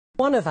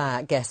One of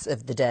our guests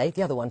of the day,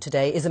 the other one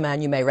today, is a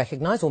man you may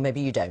recognise, or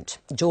maybe you don't.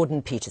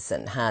 Jordan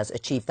Peterson has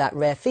achieved that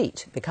rare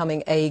feat,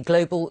 becoming a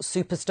global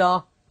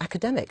superstar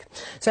academic.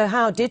 So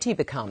how did he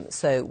become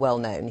so well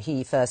known?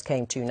 He first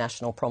came to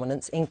national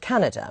prominence in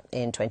Canada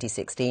in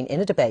 2016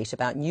 in a debate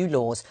about new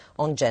laws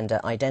on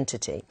gender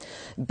identity.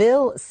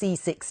 Bill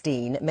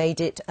C-16 made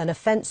it an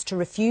offence to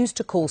refuse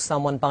to call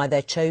someone by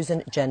their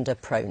chosen gender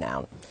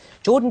pronoun.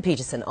 Jordan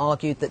Peterson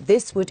argued that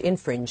this would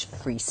infringe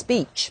free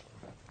speech,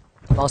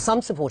 while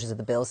some supporters of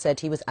the bill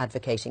said he was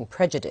advocating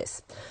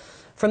prejudice.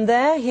 From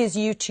there, his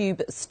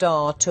YouTube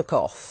star took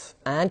off,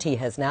 and he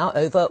has now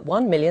over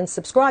 1 million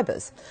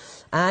subscribers.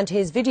 And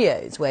his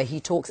videos, where he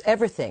talks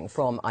everything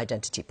from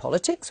identity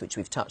politics, which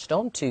we've touched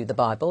on, to the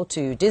Bible,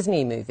 to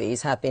Disney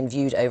movies, have been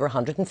viewed over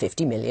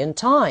 150 million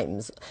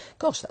times.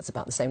 Gosh, that's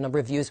about the same number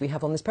of viewers we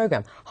have on this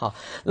programme.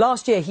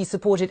 Last year, he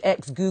supported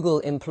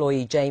ex-Google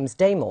employee James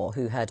Damore,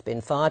 who had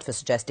been fired for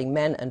suggesting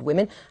men and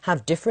women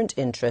have different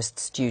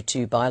interests due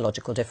to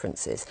biological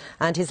differences.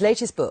 And his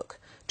latest book,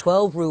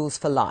 12 Rules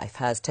for Life,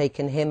 has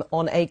taken him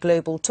on a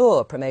global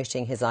tour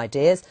promoting his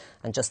ideas,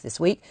 and just this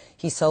week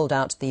he sold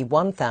out the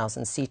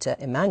 1,000-seater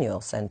Emmanuel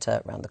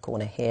Centre around the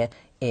corner here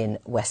in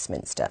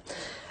Westminster.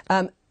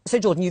 So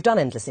Jordan, you've done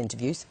endless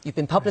interviews, you've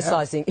been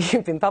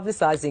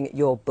publicising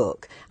your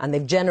book, and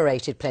they've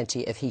generated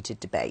plenty of heated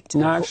debate.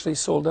 No, I actually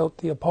sold out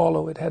the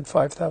Apollo. It had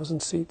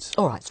 5,000 seats.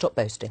 All right, stop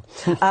boasting.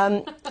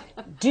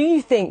 Do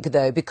you think,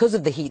 though, because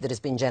of the heat that has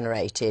been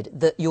generated,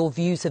 that your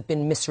views have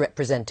been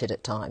misrepresented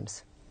at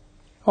times?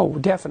 Oh,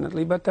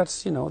 definitely, but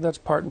that's, you know, that's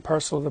part and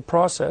parcel of the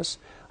process.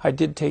 I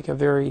did take a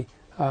very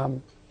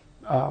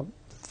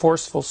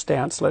forceful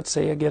stance, let's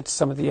say, against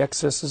some of the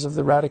excesses of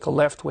the radical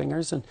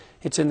left-wingers, and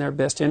it's in their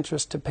best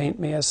interest to paint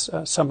me as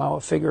somehow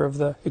a figure of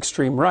the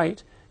extreme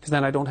right, because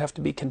then I don't have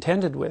to be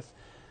contended with.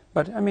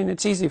 But, I mean,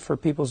 it's easy for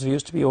people's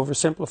views to be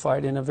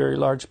oversimplified in a very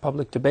large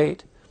public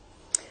debate.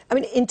 I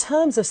mean, in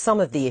terms of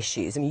some of the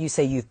issues, I mean, you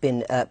say you've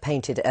been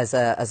painted as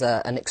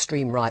an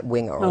extreme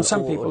right-winger. No,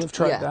 some people have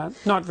tried that.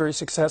 Not very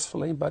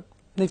successfully, but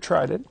they've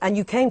tried it. And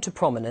you came to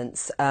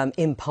prominence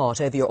in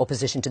part over your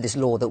opposition to this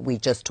law that we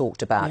just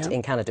talked about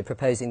in Canada,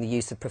 proposing the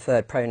use of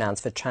preferred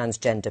pronouns for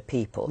transgender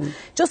people.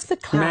 Just for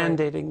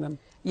clarity... Mandating them.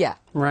 Yeah.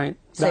 Right.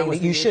 Saying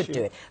that you should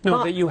do it. No,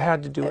 but that you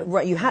had to do it.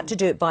 Right, you had to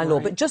do it by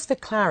law. But just for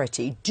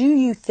clarity, do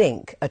you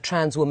think a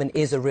trans woman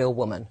is a real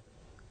woman?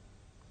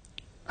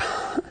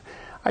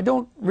 I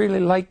don't really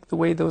like the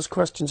way those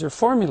questions are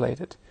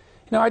formulated.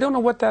 You know, I don't know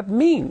what that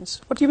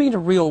means. What do you mean a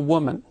real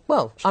woman?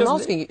 Well, I'm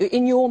asking you,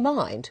 in your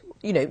mind,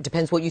 you know, it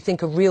depends what you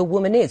think a real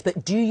woman is,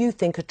 but do you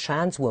think a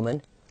trans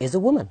woman is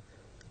a woman?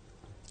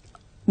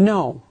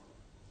 No.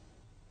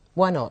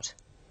 Why not?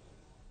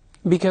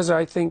 Because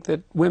I think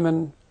that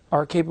women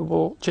are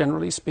capable,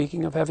 generally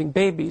speaking, of having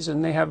babies,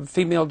 and they have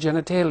female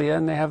genitalia,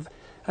 and they have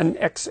an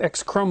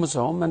XX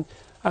chromosome, and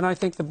I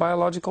think the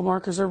biological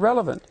markers are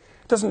relevant.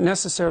 Doesn't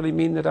necessarily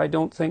mean that I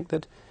don't think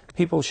that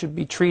people should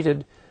be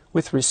treated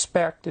with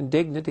respect and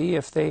dignity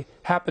if they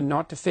happen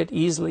not to fit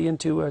easily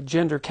into a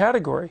gender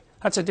category.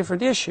 That's a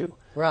different issue.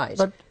 Right.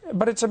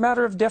 But it's a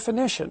matter of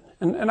definition.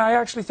 And I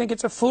actually think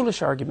it's a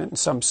foolish argument in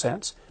some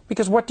sense.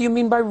 Because what do you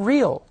mean by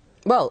real?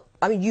 Well,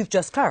 I mean, you've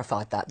just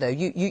clarified that, though.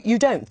 You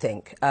don't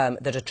think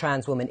that a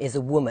trans woman is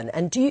a woman.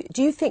 And do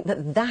you think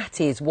that that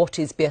is what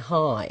is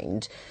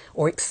behind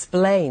or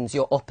explains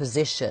your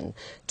opposition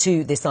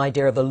to this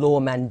idea of a law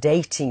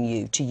mandating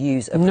you to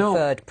use a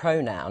preferred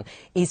pronoun,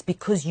 is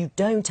because you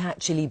don't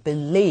actually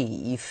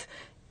believe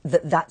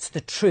that that's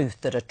the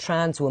truth, that a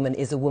trans woman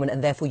is a woman,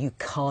 and therefore you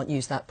can't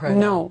use that pronoun?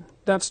 No,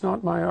 that's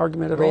not my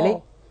argument at all.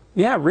 Really?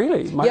 Yeah,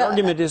 really. My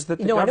argument is that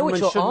the government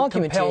shouldn't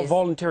compel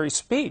voluntary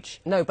speech.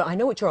 No, but I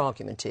know what your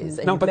argument is.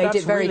 And no, you've but made that's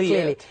it very really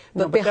clearly. it.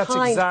 No, but that's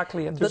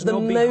exactly it. There's but the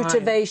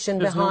motivation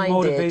behind it. There's no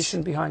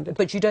motivation behind it.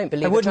 But you don't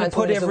believe I wouldn't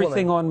put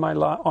everything on my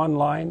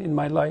online in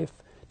my life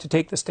to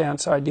take the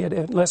stance I did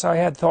unless I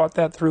had thought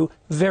that through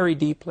very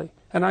deeply.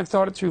 And I've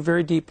thought it through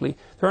very deeply.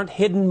 There aren't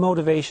hidden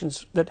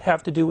motivations that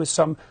have to do with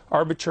some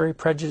arbitrary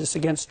prejudice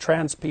against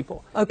trans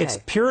people. Okay. It's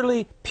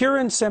pure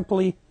and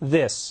simply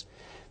this.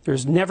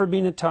 There's never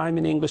been a time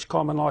in English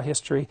common law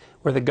history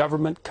where the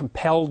government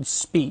compelled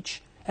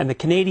speech, and the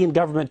Canadian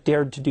government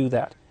dared to do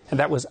that. And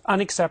that was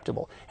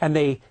unacceptable. And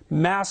they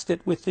masked it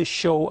with this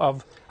show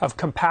of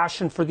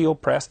compassion for the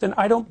oppressed, and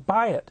I don't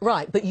buy it.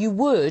 Right, but you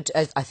would,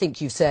 as I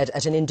think you've said,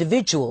 at an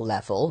individual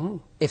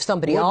level, if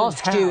somebody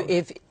asked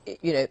you,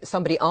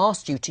 somebody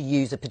asked you to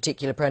use a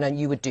particular pronoun,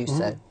 you would do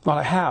so. Well,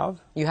 I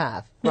have. You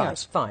have?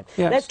 Yes. Right, fine.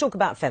 Yes. Let's talk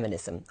about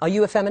feminism. Are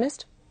you a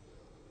feminist?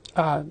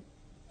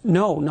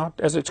 No, not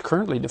as it's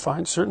currently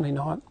defined, certainly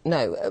not.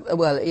 No,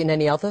 well, in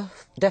any other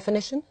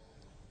definition?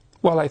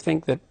 Well, I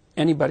think that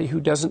anybody who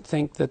doesn't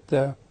think that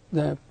the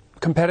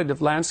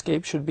competitive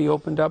landscape should be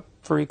opened up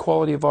for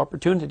equality of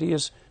opportunity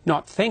is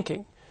not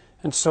thinking.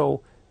 And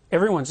so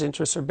everyone's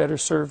interests are better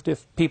served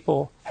if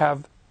people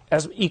have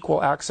as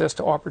equal access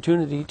to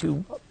opportunity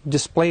to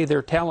display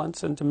their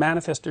talents and to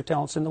manifest their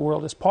talents in the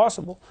world as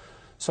possible.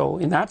 So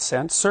in that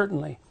sense,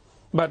 certainly.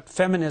 But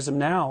feminism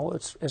now,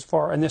 as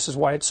far, and this is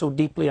why it's so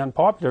deeply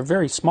unpopular, a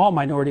very small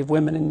minority of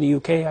women in the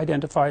UK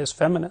identify as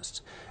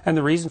feminists. And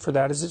the reason for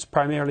that is it's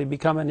primarily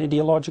become an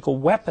ideological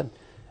weapon.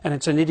 And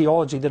it's an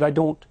ideology that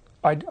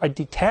I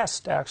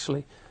detest,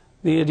 actually,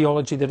 the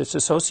ideology that it's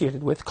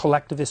associated with,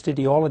 collectivist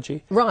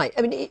ideology. Right.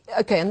 I mean,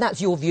 okay, and that's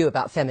your view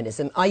about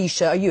feminism.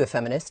 Aisha, are you a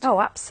feminist? Oh,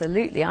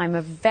 absolutely. I'm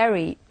a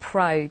very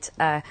proud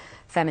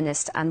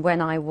feminist. And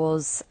when I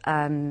was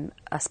a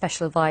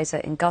special advisor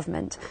in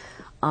government,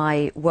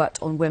 I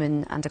worked on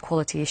women and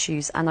equality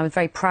issues, and I was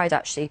very proud,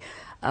 actually,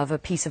 of a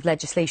piece of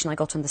legislation I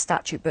got on the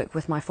statute book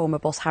with my former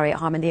boss, Harriet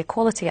Harman, the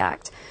Equality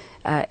Act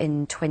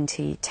in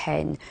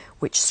 2010,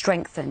 which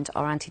strengthened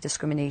our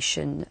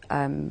anti-discrimination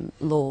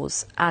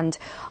laws. And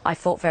I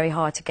fought very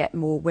hard to get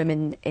more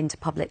women into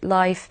public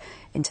life,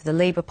 into the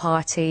Labour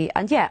Party.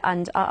 And yeah,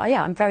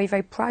 I'm very,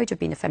 very proud of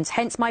being a feminist,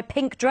 hence my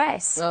pink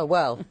dress. Oh,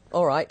 well,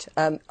 all right.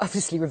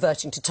 Obviously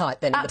reverting to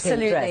type then in the pink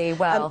dress. Absolutely,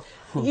 well...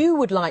 You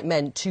would like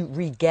men to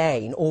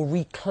regain or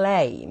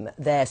reclaim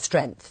their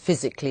strength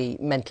physically,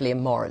 mentally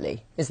and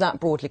morally. Is that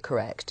broadly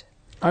correct?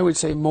 I would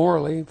say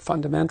morally,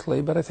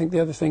 fundamentally, but I think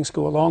the other things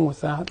go along with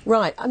that.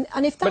 Right, and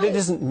if that But it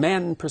isn't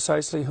men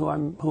precisely who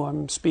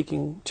I'm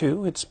speaking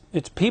to.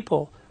 It's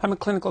people. I'm a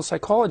clinical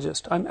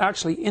psychologist. I'm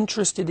actually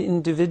interested in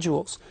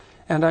individuals,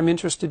 and I'm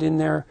interested in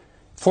their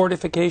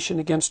fortification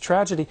against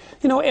tragedy.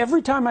 You know,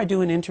 every time I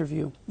do an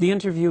interview, the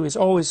interview is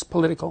always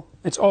political.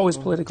 It's always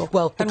political.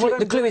 Well,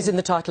 the clue is in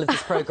the title of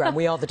this programme.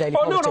 We are the Daily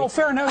Politics. No,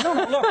 fair enough. No,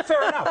 look,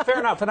 fair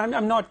enough. And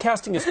I'm not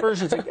casting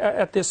aspersions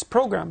at this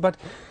programme, but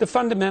the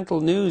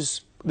fundamental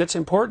news that's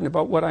important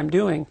about what I'm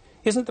doing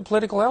isn't the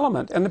political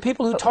element. And the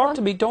people who talk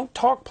to me don't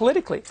talk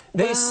politically.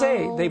 They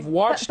say they've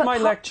watched my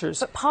lectures.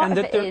 But part of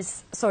it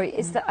is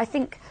that I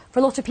think for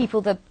a lot of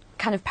people the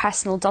kind of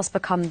personal does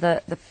become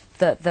the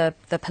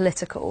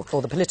political.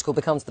 Or the political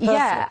becomes the personal.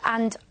 Yeah,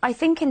 and I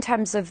think in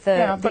terms of the...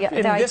 Yeah, but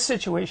in this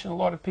situation, a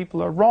lot of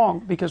people are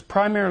wrong, because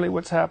primarily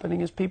what's happening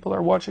is people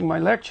are watching my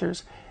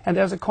lectures, and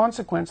as a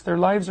consequence, their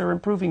lives are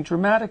improving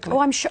dramatically. Oh,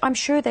 I'm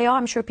sure they are.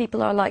 I'm sure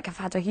people are have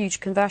had a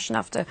huge conversion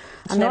after,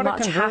 and they're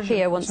much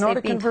happier once they've been... It's not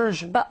a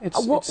conversion. But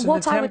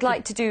what I would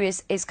like to do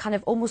is kind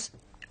of almost...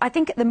 I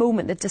think at the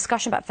moment the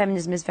discussion about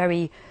feminism is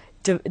very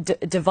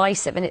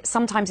divisive, and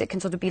sometimes it can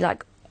sort of be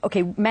like,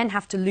 OK, men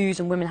have to lose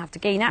and women have to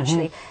gain.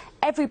 Actually,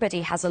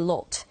 everybody has a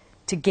lot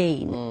to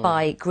gain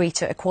by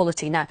greater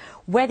equality. Now,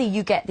 whether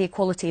you get the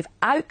equality of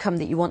outcome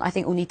that you want, I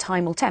think only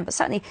time will tell. But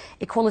certainly,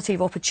 equality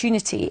of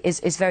opportunity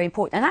is very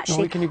important. And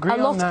actually, we can agree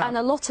on that. And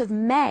a lot of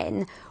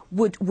men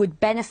would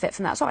benefit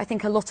from that. So I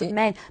think a lot of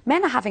men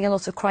are having a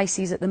lot of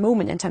crises at the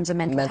moment in terms of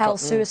mental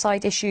health,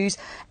 suicide issues,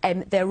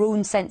 their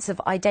own sense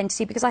of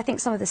identity, because I think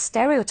some of the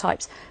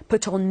stereotypes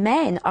put on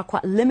men are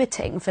quite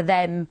limiting for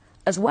them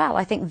as well.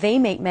 I think they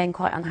make men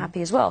quite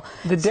unhappy as well.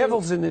 The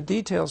devil's in the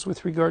details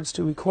with regards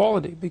to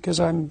equality, because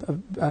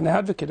I'm an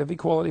advocate of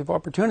equality of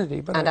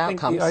opportunity. But I think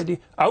the idea...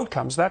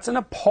 Outcomes, that's an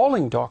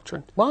appalling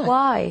doctrine.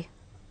 Why?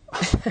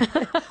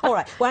 All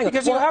right. Well,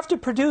 because you have to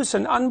produce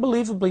an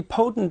unbelievably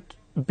potent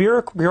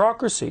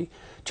bureaucracy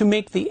to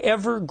make the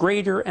ever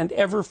greater and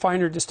ever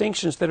finer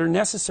distinctions that are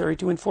necessary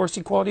to enforce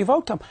equality of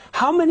outcome.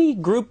 How many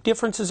group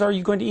differences are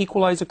you going to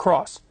equalize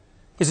across?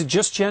 Is it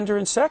just gender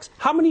and sex?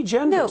 How many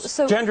genders? No,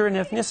 so gender and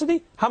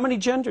ethnicity? How many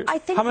genders?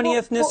 How many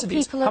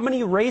ethnicities? How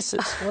many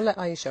races? We'll let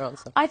Aisha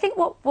answer. I think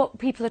what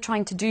people are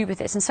trying to do with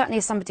this, and certainly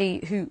as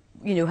somebody who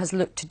has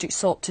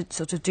sought to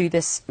sort of do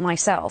this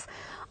myself,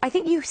 I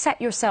think you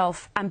set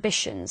yourself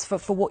ambitions for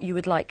what you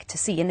would like to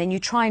see, and then you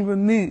try and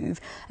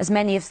remove as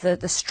many of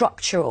the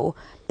structural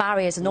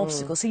barriers and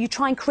obstacles. So you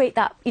try and create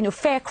that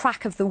fair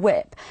crack of the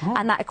whip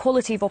and that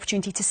equality of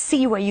opportunity to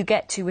see where you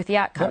get to with the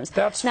outcomes.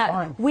 That's now,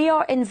 fine. We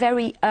are in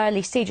very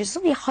early stages. It's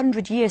only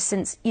 100 years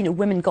since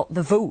women got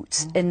the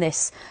vote in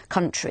this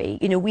country.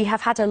 We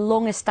have had a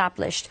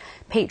long-established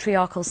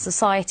patriarchal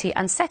society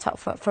and set up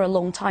for a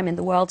long time in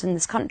the world in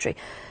this country.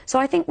 So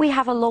I think we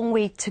have a long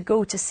way to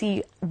go to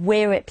see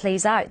where it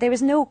plays out. There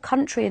is no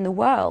country in the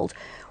world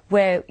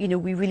where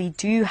we really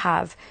do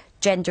have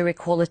gender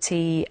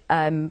equality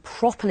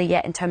properly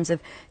yet in terms of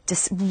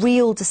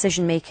real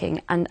decision making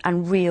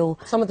and real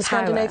some of the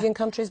power. Scandinavian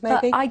countries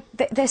maybe,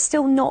 but they're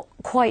still not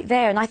quite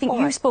there, and I think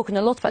you've spoken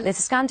a lot about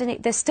this.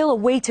 There's still a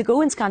way to go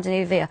in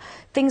Scandinavia.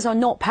 Things are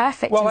not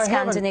perfect in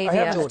Scandinavia.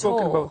 I haven't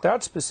spoken about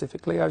that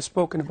specifically. I've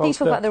spoken about you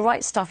spoke about the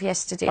right stuff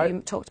yesterday.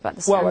 You talked about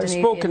the Scandinavian. Well,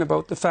 I've spoken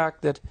about the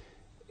fact that,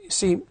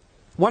 see,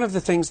 one of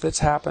the things that's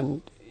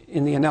happened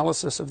in the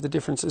analysis of the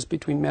differences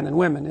between men and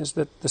women is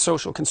that the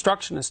social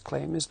constructionist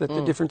claim is that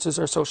the differences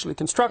are socially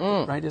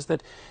constructed, right? Is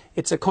that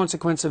it's a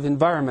consequence of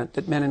environment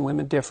that men and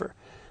women differ.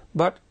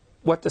 But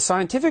what the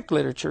scientific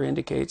literature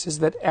indicates is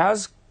that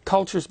as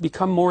cultures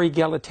become more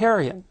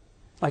egalitarian,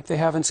 like they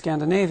have in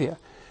Scandinavia,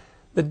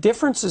 the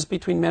differences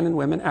between men and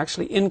women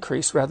actually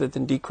increase rather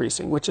than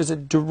decreasing, which is a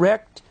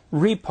direct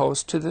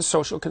repost to the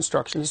social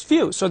constructionist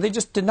view. So they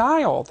just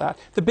deny all that.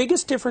 The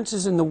biggest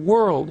differences in the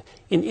world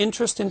in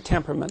interest and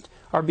temperament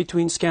are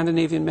between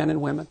Scandinavian men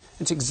and women.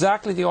 It's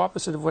exactly the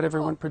opposite of what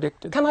everyone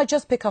predicted. Can I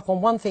just pick up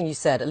on one thing you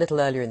said a little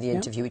earlier in the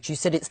interview, which you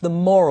said it's the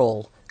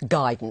moral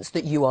guidance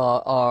that you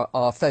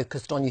are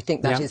focused on. You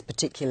think that is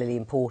particularly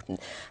important.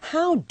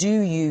 How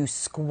do you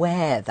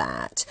square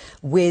that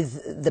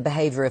with the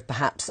behaviour of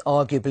perhaps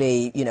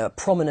arguably, you know, a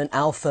prominent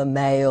alpha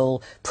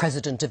male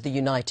president of the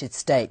United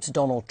States,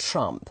 Donald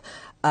Trump?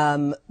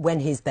 When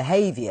his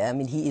behaviour, I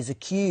mean, he is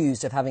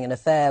accused of having an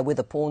affair with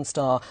a porn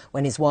star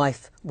when his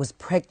wife was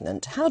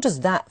pregnant. How does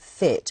that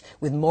fit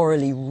with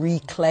morally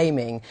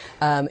reclaiming?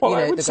 Well,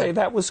 I would say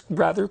that was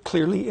rather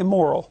clearly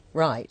immoral.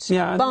 Right.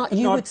 Yeah, but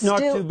you would still,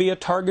 not to be a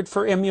target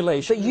for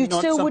emulation. But you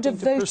still would have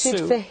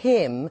voted for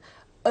him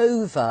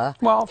over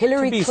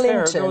Hillary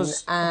Clinton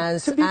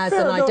as an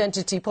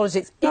identity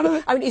politics. I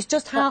mean, it's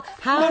just how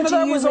none do of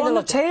that you was on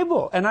the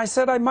table, and I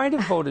said I might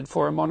have voted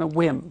for him on a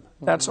whim.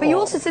 That's all. But you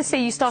also did say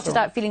you started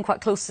out feeling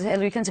quite close to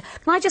Hillary Clinton.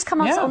 Can I just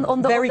come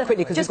on the very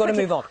quickly, because we've got to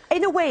move on.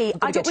 In a way,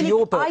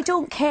 I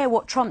don't care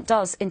what Trump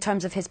does in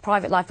terms of his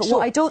private life, but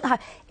what I don't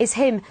have is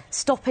him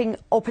stopping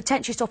or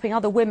potentially stopping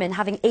other women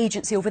having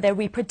agency over their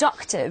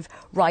reproductive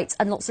rights,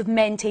 and lots of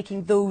men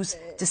taking those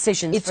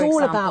decisions. It's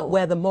all about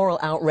where the moral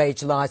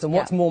outrage lies and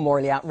what's more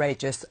morally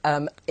outrageous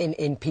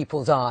in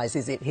people's eyes.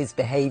 Is it his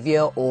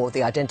behaviour or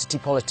the identity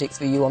politics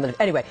for you on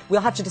the... Anyway, we'll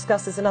have to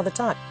discuss this another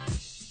time.